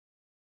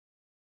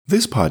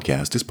This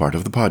podcast is part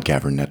of the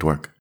Podcavern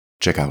Network.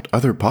 Check out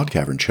other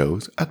Podcavern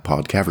shows at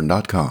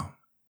podcavern.com.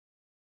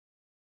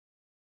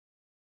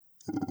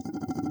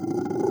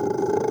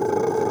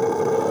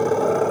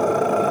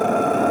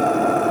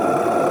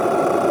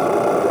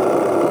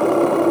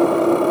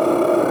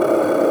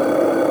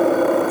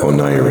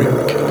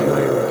 Oniric.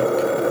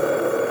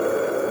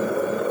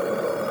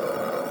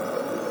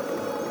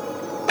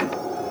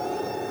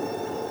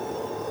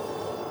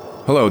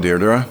 Hello,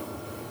 Deirdre.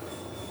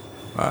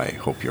 I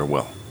hope you're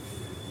well.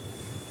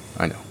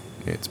 I know,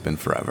 it's been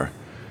forever.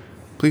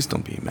 Please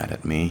don't be mad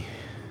at me.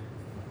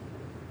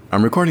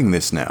 I'm recording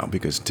this now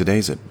because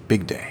today's a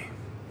big day.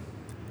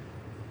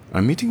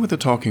 I'm meeting with a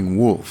talking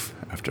wolf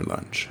after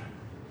lunch.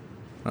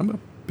 I'm a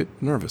bit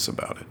nervous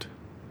about it.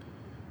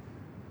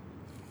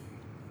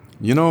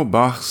 You know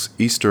Bach's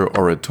Easter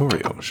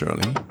Oratorio,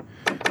 Shirley?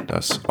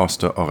 Das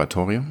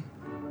Osteroratorium?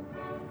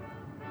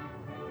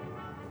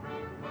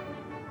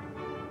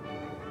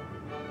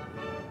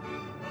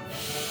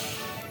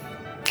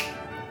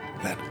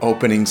 That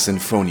opening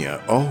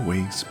sinfonia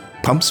always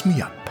pumps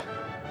me up.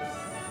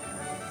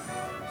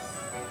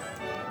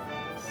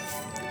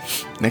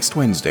 Next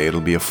Wednesday, it'll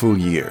be a full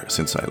year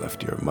since I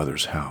left your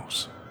mother's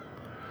house.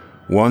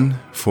 1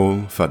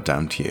 full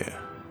verdammt year,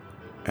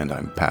 and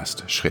I'm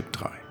past Schritt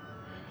 3.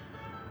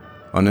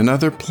 On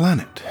another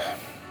planet.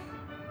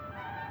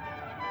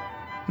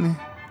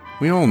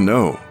 We all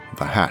know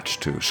the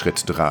hatch to Schritt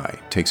 3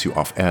 takes you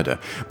off Erde,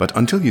 but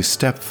until you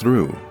step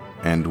through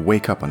and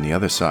wake up on the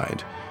other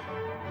side,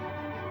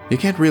 you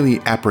can't really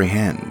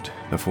apprehend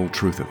the full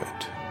truth of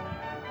it.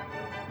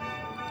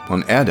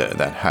 On Erde,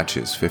 that hatch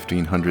is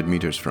 1,500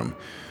 meters from,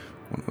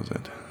 what was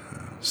it?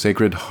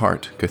 Sacred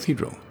Heart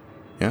Cathedral,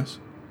 yes?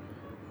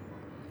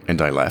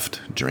 And I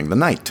left during the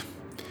night.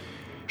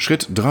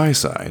 Schritt 3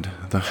 side,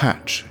 the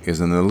hatch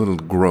is in a little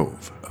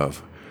grove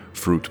of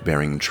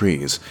fruit-bearing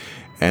trees,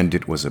 and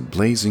it was a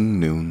blazing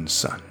noon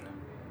sun.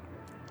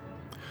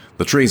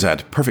 The trees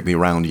had perfectly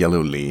round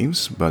yellow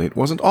leaves, but it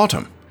wasn't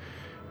autumn.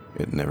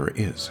 It never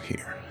is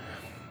here.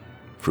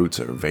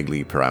 Fruits are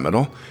vaguely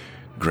pyramidal.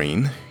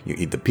 Green, you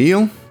eat the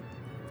peel.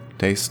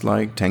 Tastes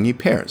like tangy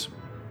pears.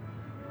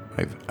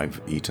 I've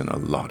eaten a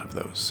lot of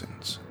those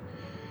since.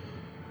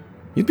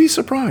 You'd be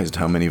surprised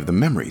how many of the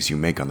memories you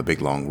make on the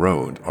big long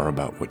road are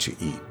about what you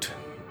eat.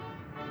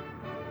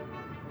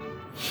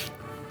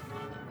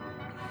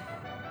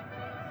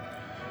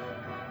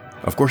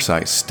 Of course,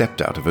 I stepped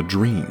out of a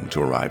dream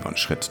to arrive on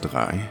Schritt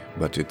 3,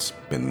 but it's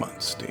been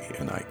months, Dee,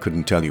 and I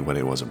couldn't tell you what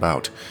it was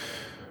about.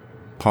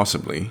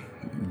 Possibly,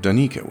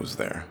 Danica was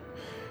there.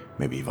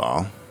 Maybe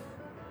Val.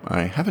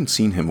 I haven't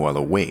seen him while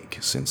awake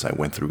since I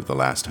went through the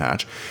last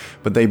hatch,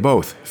 but they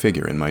both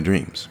figure in my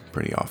dreams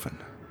pretty often.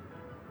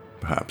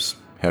 Perhaps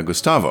Herr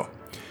Gustavo.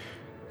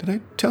 Did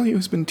I tell you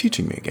he's been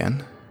teaching me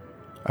again?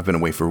 I've been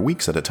away for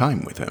weeks at a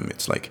time with him.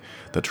 It's like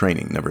the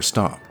training never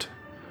stopped.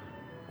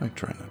 I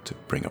try not to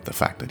bring up the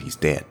fact that he's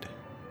dead.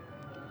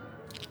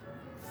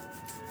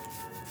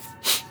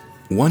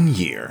 1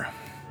 year.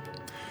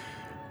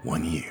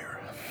 1 year.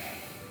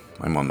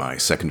 I'm on my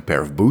second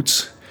pair of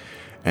boots,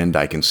 and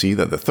I can see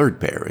that the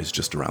third pair is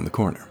just around the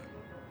corner.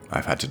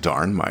 I've had to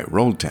darn my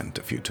roll tent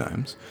a few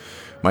times.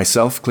 My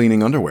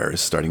self-cleaning underwear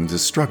is starting to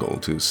struggle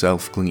to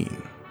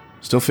self-clean.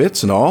 Still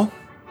fits and all,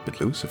 a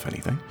bit loose if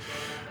anything.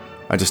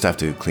 I just have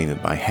to clean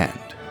it by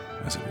hand,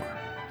 as it were.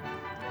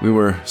 We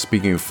were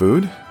speaking of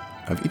food.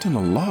 I've eaten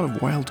a lot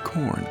of wild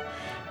corn.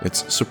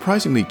 It's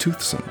surprisingly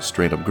toothsome,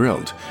 straight up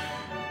grilled.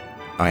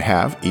 I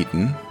have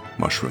eaten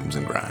mushrooms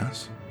and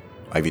grass.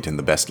 I've eaten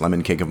the best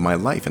lemon cake of my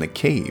life in a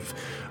cave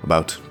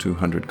about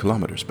 200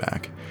 kilometers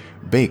back,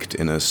 baked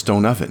in a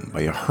stone oven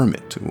by a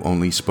hermit who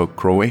only spoke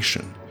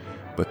Croatian,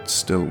 but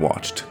still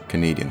watched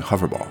Canadian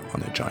hoverball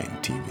on a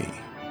giant TV.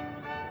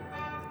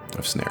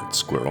 I've snared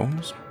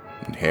squirrels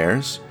and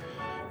hares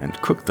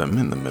and cooked them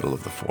in the middle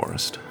of the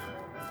forest.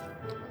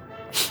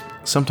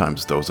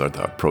 Sometimes those are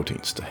the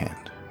proteins to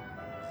hand.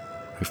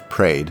 I've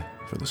prayed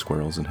for the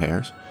squirrels and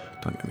hares,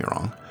 don't get me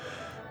wrong,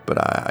 but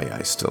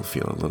I still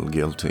feel a little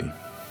guilty.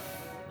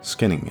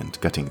 Skinning and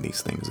gutting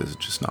these things is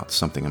just not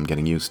something I'm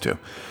getting used to.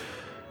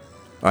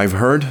 I've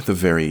heard the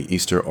very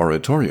Easter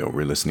Oratorio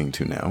we're listening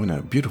to now in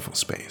a beautiful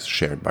space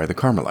shared by the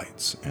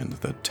Carmelites and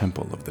the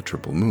Temple of the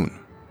Triple Moon.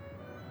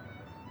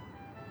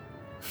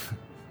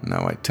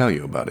 Now I tell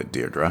you about it,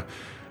 Deirdre,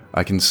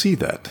 I can see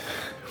that,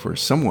 for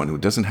someone who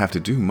doesn't have to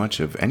do much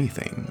of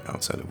anything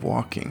outside of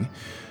walking,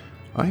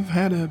 I've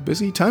had a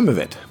busy time of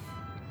it.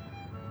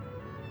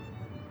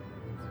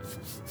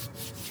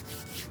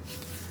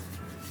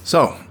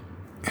 So,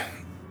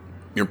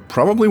 you're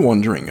probably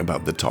wondering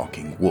about the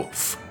talking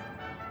wolf.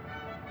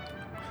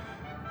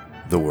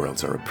 The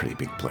worlds are a pretty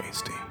big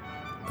place, Dee.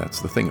 That's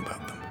the thing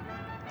about them.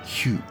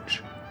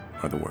 Huge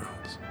are the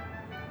worlds.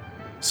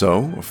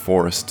 So, a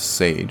forest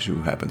sage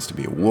who happens to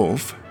be a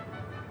wolf,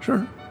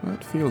 sure,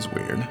 that feels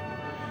weird,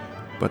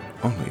 but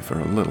only for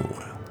a little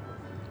while.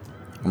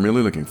 I'm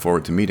really looking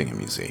forward to meeting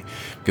him, you see,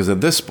 because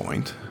at this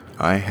point,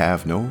 I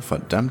have no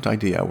verdammt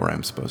idea where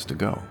I'm supposed to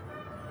go.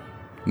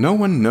 No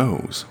one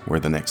knows where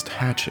the next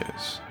hatch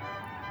is,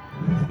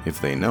 If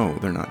they know,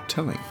 they're not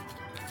telling.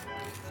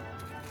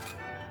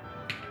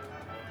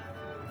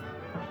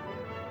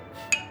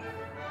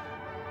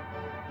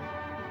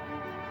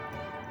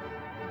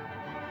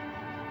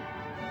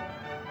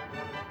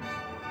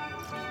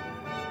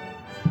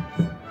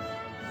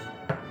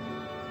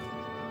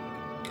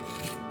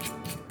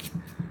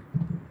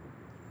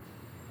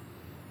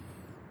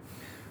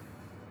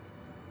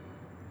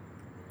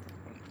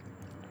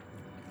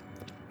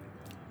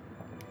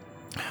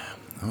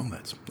 Oh,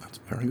 that's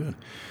very good.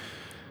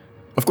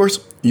 Of course,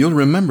 you'll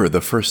remember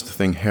the first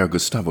thing Herr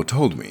Gustavo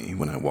told me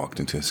when I walked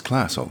into his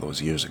class all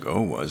those years ago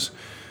was,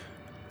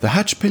 "The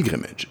Hatch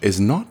pilgrimage is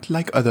not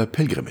like other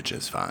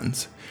pilgrimages,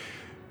 Vance.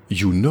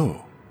 You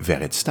know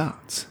where it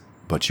starts,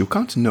 but you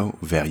can't know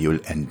where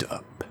you'll end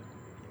up."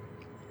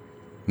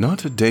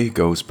 Not a day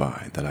goes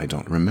by that I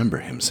don't remember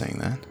him saying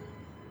that.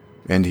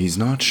 And he's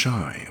not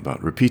shy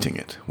about repeating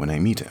it when I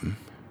meet him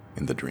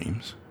in the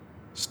dreams.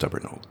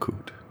 Stubborn old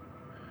coot.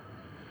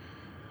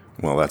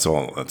 Well, that's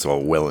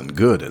all well and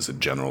good as a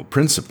general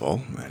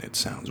principle, and it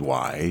sounds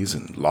wise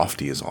and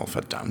lofty as all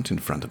verdammt in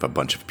front of a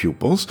bunch of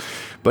pupils,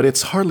 but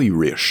it's hardly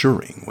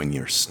reassuring when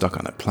you're stuck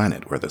on a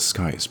planet where the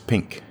sky is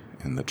pink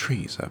and the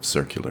trees have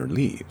circular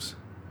leaves.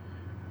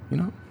 You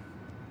know?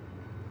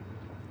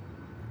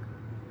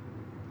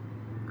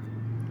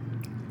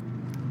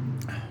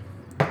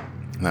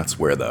 That's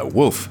where the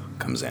wolf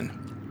comes in.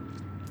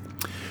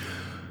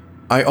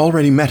 I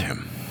already met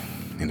him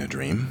in a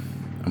dream.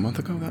 A month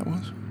ago, that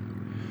was.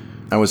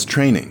 I was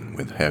training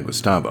with Herr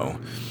Gustavo.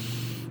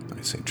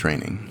 I say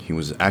training. He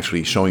was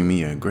actually showing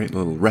me a great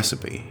little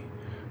recipe.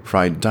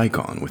 Fried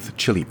daikon with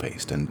chili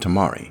paste and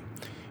tamari.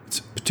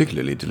 It's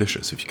particularly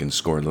delicious if you can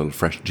score a little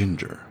fresh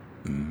ginger.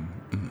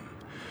 Mm-mm.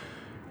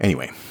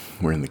 Anyway,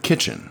 we're in the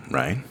kitchen,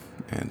 right?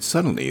 And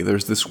suddenly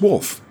there's this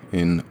wolf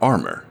in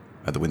armor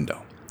at the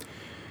window.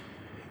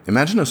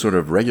 Imagine a sort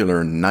of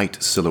regular night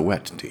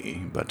silhouette,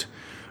 D, but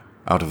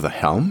out of the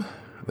helm,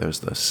 there's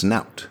the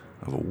snout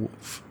of a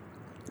wolf.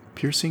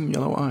 Piercing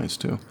yellow eyes,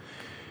 too.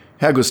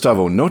 Herr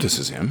Gustavo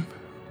notices him,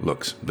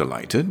 looks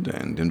delighted,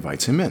 and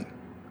invites him in.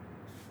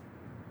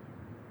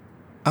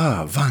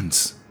 "Ah,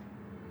 Vance,"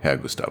 Herr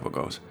Gustavo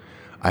goes,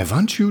 "I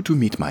want you to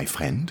meet my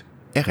friend,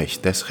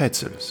 Erich des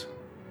Rätsels."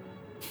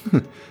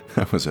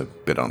 That was a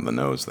bit on the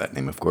nose, that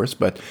name, of course,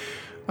 but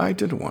I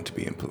didn't want to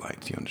be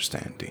impolite, you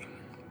understand, D.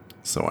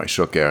 So I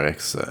shook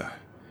Erich's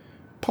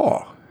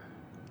paw.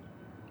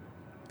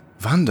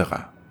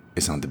 "Wanderer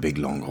is on the big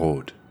long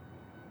road,"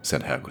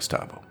 said Herr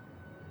Gustavo.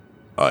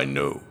 "I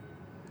know,"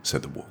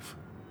 said the wolf.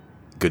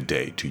 "Good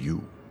day to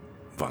you,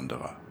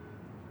 Wanderer."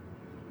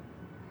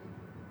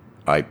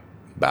 I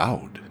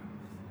bowed.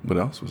 What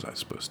else was I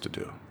supposed to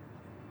do?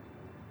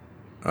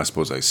 I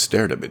suppose I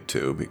stared a bit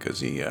too, because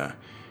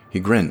he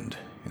grinned,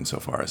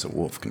 insofar as a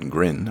wolf can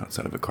grin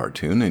outside of a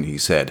cartoon, and he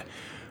said,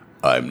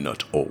 "I'm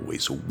not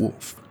always a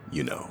wolf,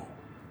 you know,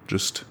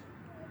 just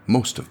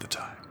most of the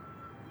time.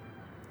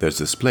 There's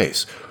this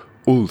place,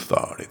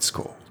 Ulthar it's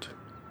called,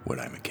 where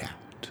I'm a cat.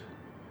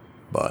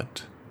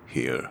 But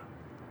here,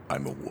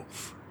 I'm a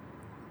wolf.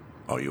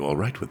 Are you all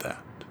right with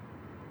that?"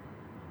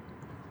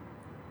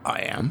 "I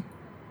am,"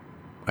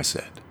 I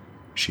said,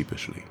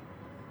 sheepishly.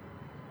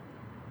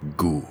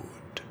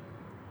 "Good.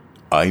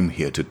 I'm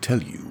here to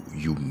tell you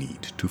you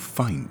need to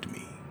find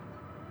me,"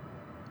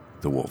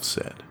 the wolf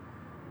said.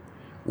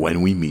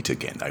 "When we meet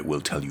again, I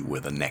will tell you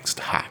where the next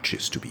hatch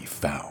is to be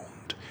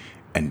found,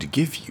 and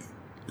give you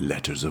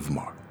letters of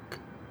marque."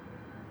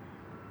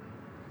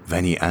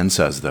 "When he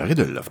answers the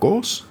riddle, of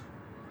course,"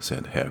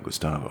 said Herr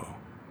Gustavo.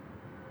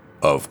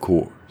 "Of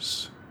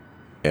course,"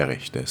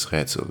 Erich des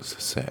Rätsels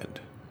said.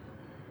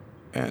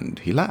 And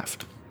he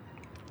laughed.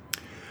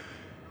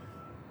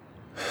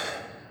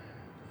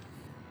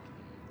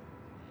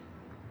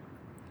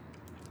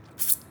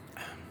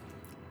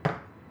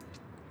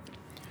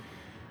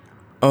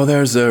 "Oh,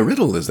 there's a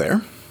riddle, is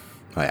there?"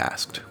 I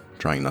asked,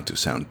 trying not to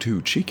sound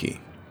too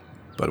cheeky.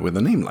 But with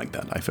a name like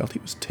that, I felt he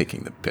was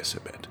taking the piss a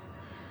bit.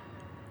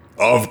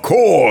 "Of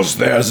course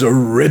there's a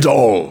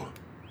riddle,"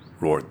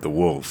 roared the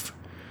wolf.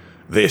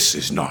 "This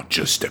is not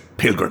just a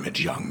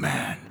pilgrimage, young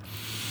man.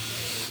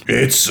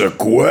 It's a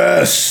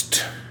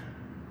quest."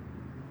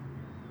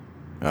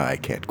 I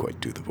can't quite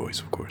do the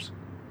voice, of course.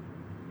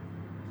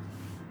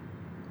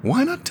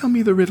 "Why not tell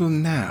me the riddle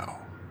now?"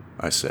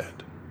 I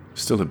said,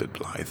 still a bit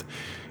blithe.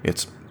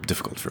 It's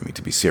difficult for me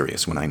to be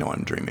serious when I know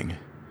I'm dreaming.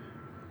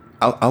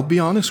 I'll be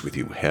honest with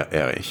you, Herr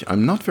Erich.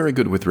 I'm not very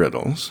good with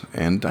riddles,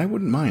 and I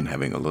wouldn't mind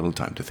having a little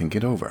time to think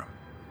it over.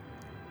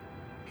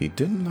 He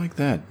didn't like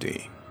that,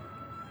 D.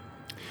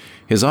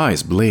 His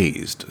eyes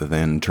blazed,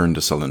 then turned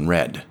a sullen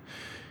red.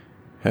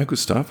 Herr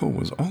Gustavo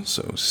was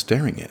also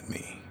staring at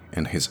me,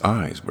 and his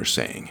eyes were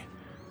saying,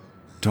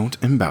 "Don't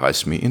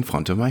embarrass me in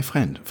front of my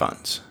friend,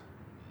 Vance."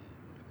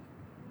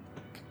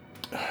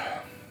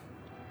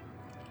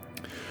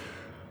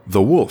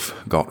 The wolf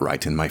got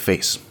right in my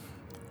face.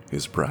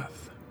 His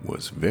breath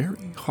was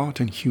very hot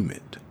and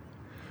humid.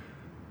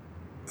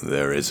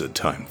 "There is a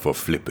time for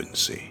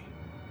flippancy,"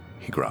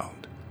 he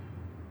growled,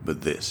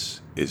 "but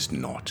this is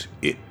not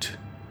it.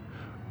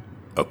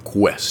 A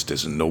quest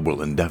is a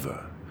noble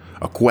endeavor.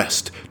 A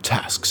quest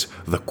tasks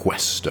the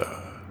quester.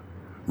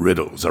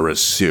 Riddles are a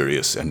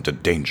serious and a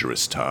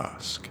dangerous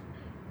task.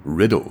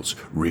 Riddles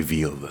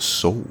reveal the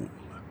soul.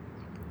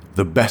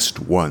 The best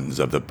ones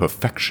are the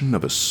perfection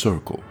of a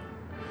circle.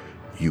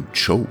 You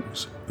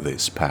chose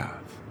this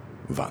path,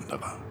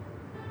 Wanderer.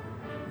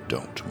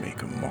 Don't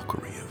make a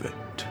mockery of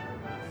it.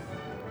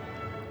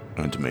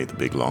 And may the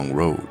big long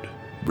road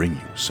bring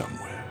you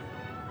somewhere.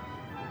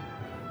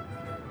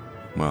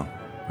 Well,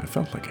 I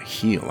felt like a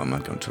heel, I'm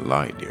not going to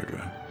lie,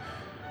 Deirdre.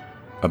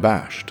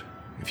 Abashed,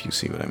 if you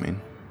see what I mean.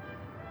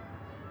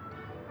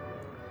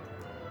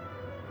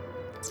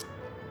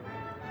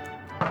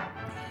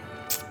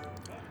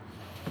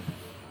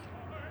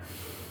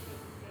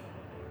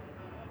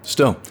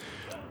 Still,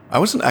 I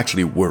wasn't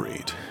actually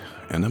worried,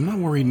 and I'm not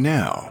worried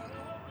now,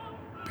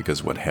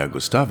 because what Herr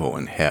Gustavo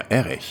and Herr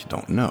Erich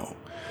don't know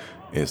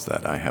is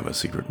that I have a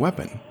secret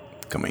weapon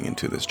coming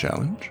into this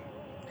challenge.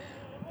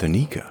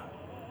 Danica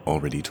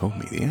already told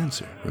me the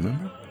answer,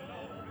 remember?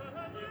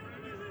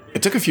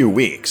 It took a few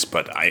weeks,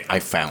 but I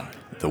found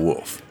the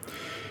wolf.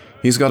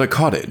 He's got a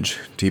cottage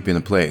deep in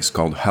a place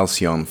called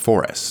Halcyon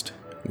Forest,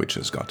 which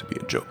has got to be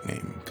a joke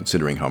name,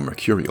 considering how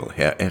mercurial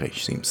Herr Erich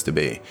seems to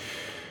be.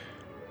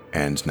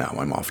 And now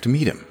I'm off to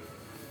meet him.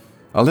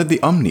 I'll let the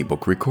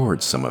Omnibook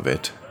record some of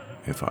it,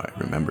 if I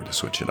remember to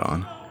switch it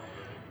on.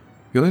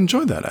 You'll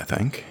enjoy that, I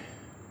think.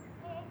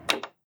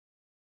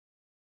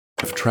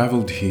 I've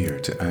traveled here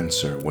to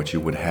answer what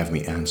you would have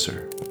me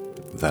answer,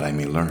 that I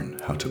may learn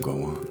how to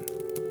go on.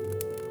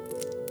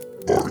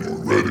 Are you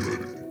ready?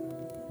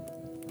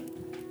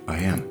 I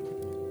am.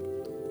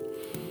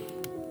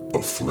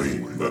 A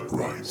flame that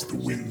rides the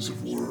winds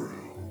of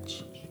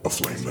worlds. A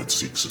flame that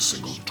seeks a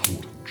single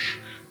torch.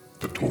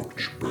 The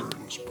torch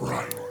burns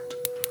bright.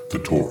 The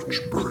torch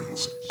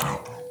burns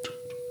out.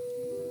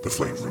 The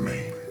flame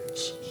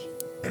remains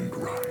and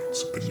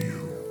rides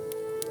anew.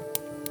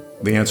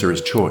 The answer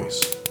is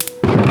choice.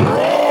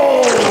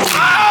 Oh!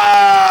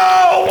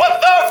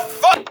 What the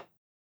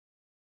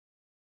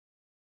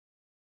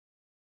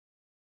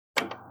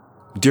fuck?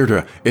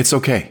 Deirdre, it's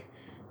okay.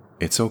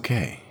 It's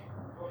okay.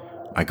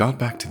 I got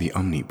back to the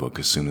Omnibook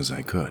as soon as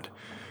I could.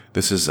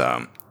 This is,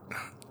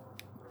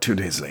 2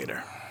 days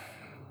later.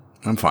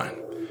 I'm fine.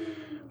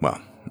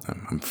 Well,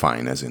 I'm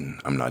fine as in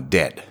I'm not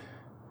dead.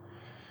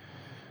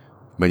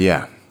 But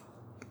yeah,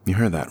 you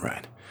heard that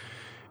right.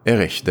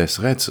 Erich des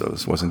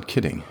Rätsels wasn't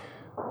kidding.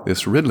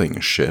 This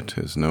riddling shit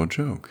is no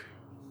joke.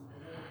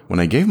 When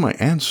I gave my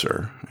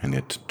answer, and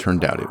it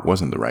turned out it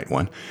wasn't the right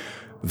one,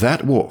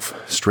 that wolf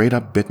straight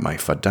up bit my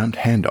verdammt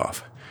hand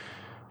off,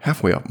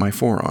 halfway up my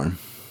forearm.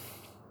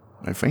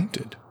 I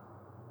fainted.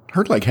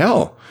 Hurt like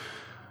hell.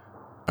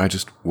 I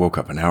just woke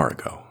up an hour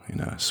ago in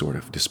a sort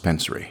of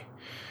dispensary.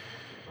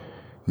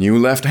 New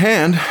left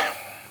hand.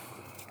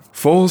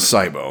 Full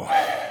Cybo.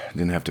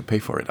 Didn't have to pay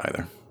for it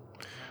either.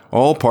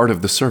 All part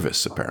of the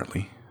service,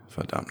 apparently.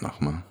 Verdammt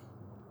nochmal.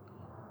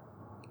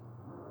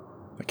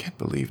 I can't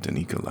believe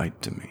Danica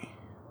lied to me.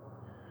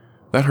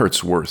 That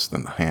hurts worse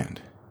than the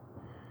hand.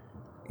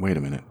 Wait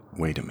a minute.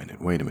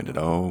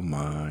 Oh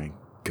my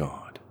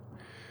God.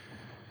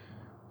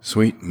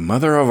 Sweet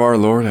Mother of our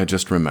Lord, I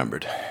just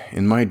remembered.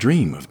 In my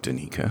dream of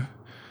Danica,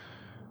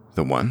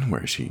 the one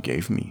where she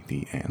gave me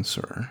the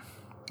answer,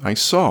 I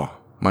saw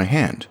my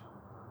hand.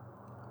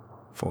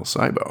 Full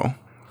Cybo,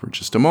 for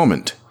just a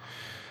moment.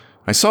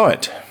 I saw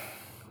it.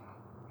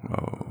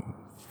 Oh,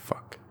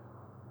 fuck.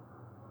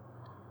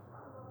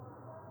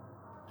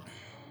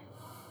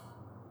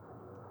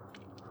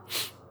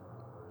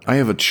 I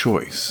have a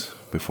choice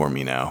before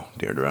me now,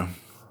 Deirdre.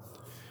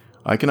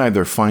 I can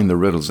either find the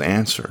riddle's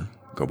answer,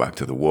 go back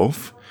to the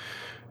wolf,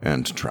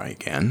 and try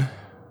again,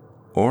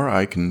 or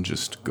I can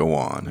just go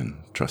on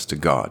and trust to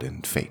God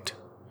and fate.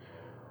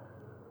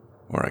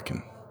 Or I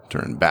can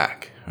turn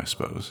back, I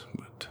suppose,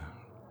 but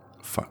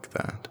fuck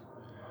that.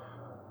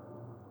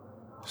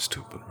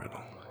 Stupid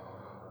riddle.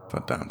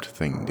 That damned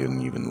thing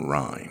didn't even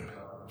rhyme.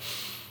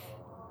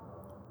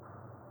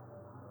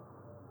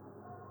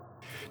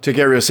 Take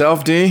care of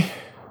yourself, D.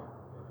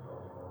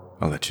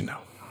 I'll let you know.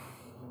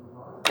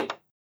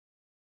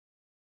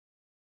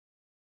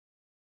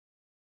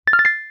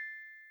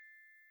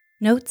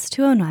 Notes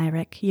to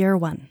Oniric, Year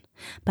 1,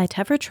 by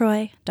Tevra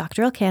Troy,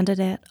 Doctoral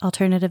Candidate,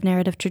 Alternative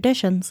Narrative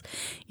Traditions,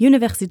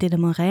 Université de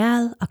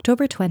Montréal,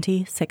 October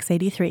 20,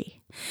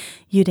 683.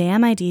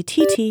 UDM ID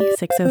TT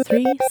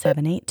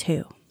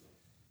 603782.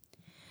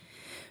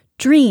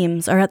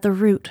 Dreams are at the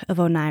root of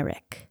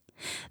Oniric.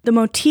 The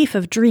motif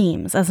of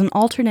dreams as an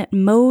alternate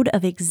mode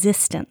of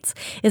existence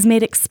is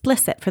made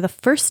explicit for the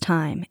first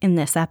time in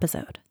this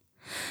episode.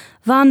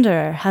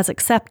 Wanderer has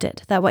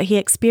accepted that what he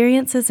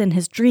experiences in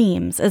his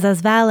dreams is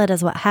as valid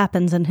as what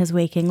happens in his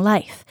waking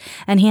life,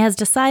 and he has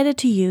decided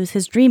to use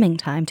his dreaming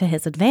time to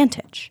his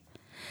advantage.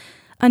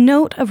 A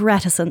note of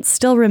reticence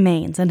still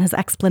remains in his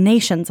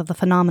explanations of the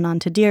phenomenon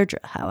to Deirdre,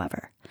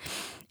 however.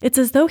 It's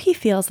as though he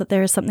feels that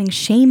there is something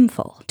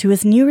shameful to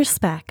his new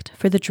respect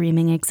for the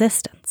dreaming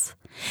existence.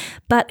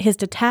 But his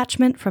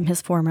detachment from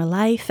his former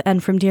life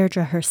and from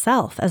Deirdre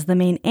herself as the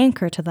main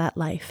anchor to that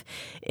life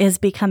is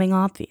becoming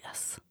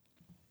obvious.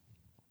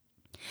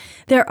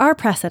 There are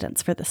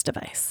precedents for this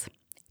device.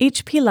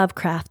 H.P.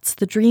 Lovecraft's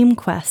The Dream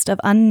Quest of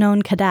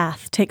Unknown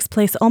Kadath takes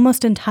place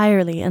almost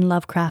entirely in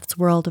Lovecraft's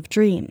world of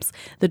dreams,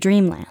 the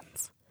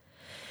Dreamlands.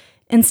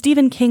 In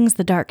Stephen King's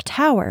The Dark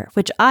Tower,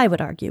 which I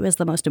would argue is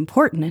the most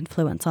important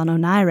influence on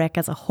Oniric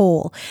as a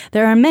whole,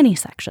 there are many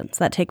sections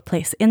that take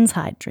place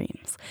inside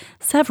dreams,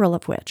 several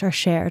of which are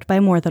shared by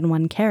more than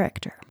one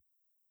character.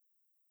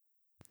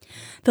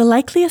 The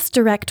likeliest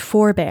direct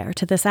forebear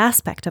to this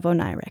aspect of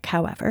Oniric,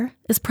 however,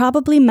 is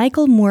probably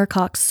Michael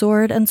Moorcock's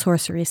sword and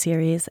sorcery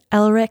series,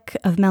 Elric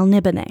of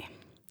Melniboné.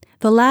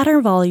 The latter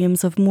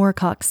volumes of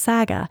Moorcock's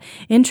saga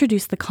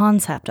introduce the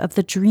concept of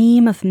the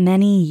dream of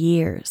many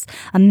years,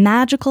 a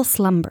magical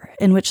slumber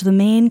in which the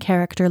main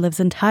character lives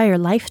entire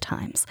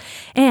lifetimes,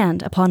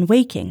 and, upon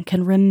waking,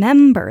 can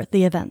remember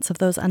the events of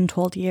those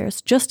untold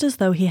years just as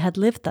though he had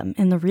lived them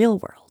in the real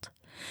world.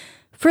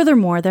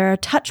 Furthermore, there are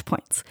touch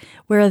points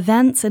where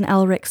events in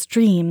Elric's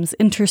dreams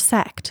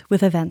intersect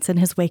with events in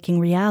his waking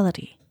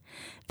reality.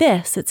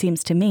 This, it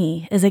seems to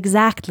me, is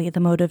exactly the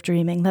mode of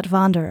dreaming that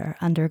Wanderer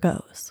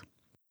undergoes.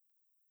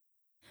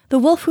 The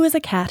Wolf Who is a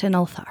Cat in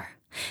Ulthar.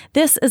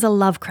 This is a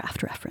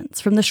Lovecraft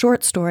reference from the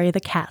short story The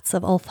Cats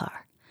of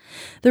Ulthar.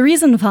 The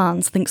reason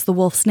Vans thinks the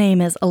wolf's name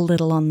is a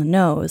little on the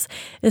nose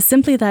is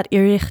simply that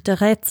Erich der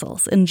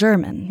Rätsels in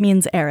German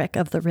means Eric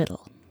of the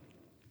Riddle.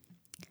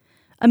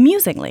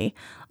 Amusingly,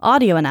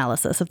 audio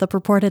analysis of the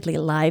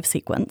purportedly live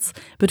sequence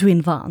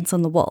between Vance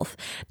and the wolf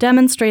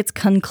demonstrates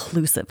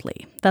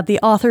conclusively that the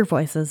author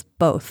voices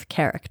both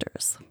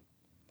characters.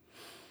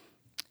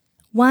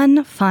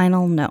 One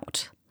final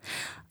note.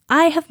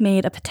 I have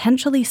made a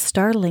potentially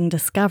startling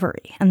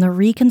discovery in the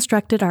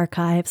reconstructed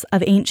archives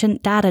of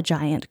ancient data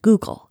giant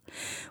Google,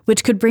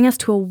 which could bring us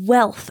to a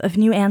wealth of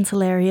new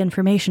ancillary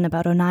information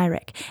about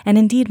Oniric, and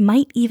indeed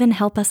might even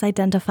help us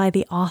identify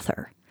the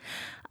author.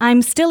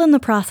 I'm still in the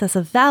process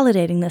of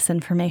validating this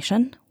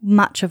information,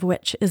 much of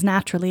which is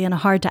naturally in a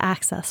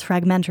hard-to-access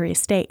fragmentary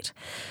state.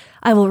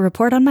 I will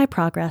report on my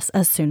progress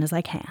as soon as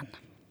I can.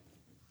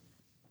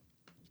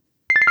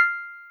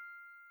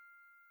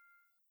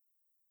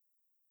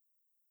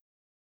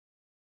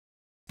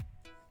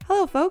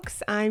 Hello,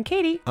 folks. I'm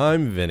Katie.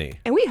 I'm Vinny.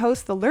 And we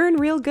host the Learn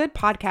Real Good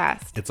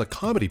podcast. It's a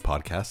comedy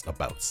podcast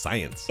about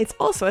science. It's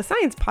also a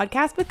science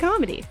podcast with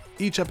comedy.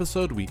 Each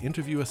episode, we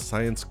interview a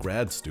science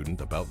grad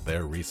student about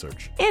their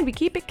research. And we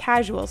keep it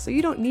casual, so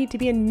you don't need to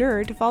be a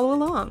nerd to follow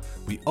along.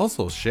 We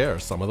also share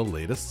some of the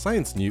latest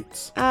science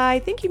news. I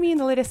think you mean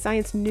the latest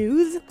science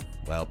news?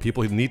 Well,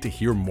 people need to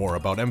hear more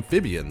about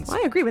amphibians. Well,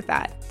 I agree with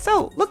that.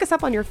 So look us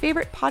up on your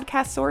favorite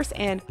podcast source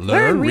and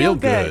Learn Real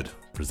Good.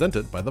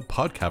 Presented by the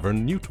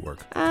Podcavern Network.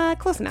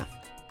 Close enough.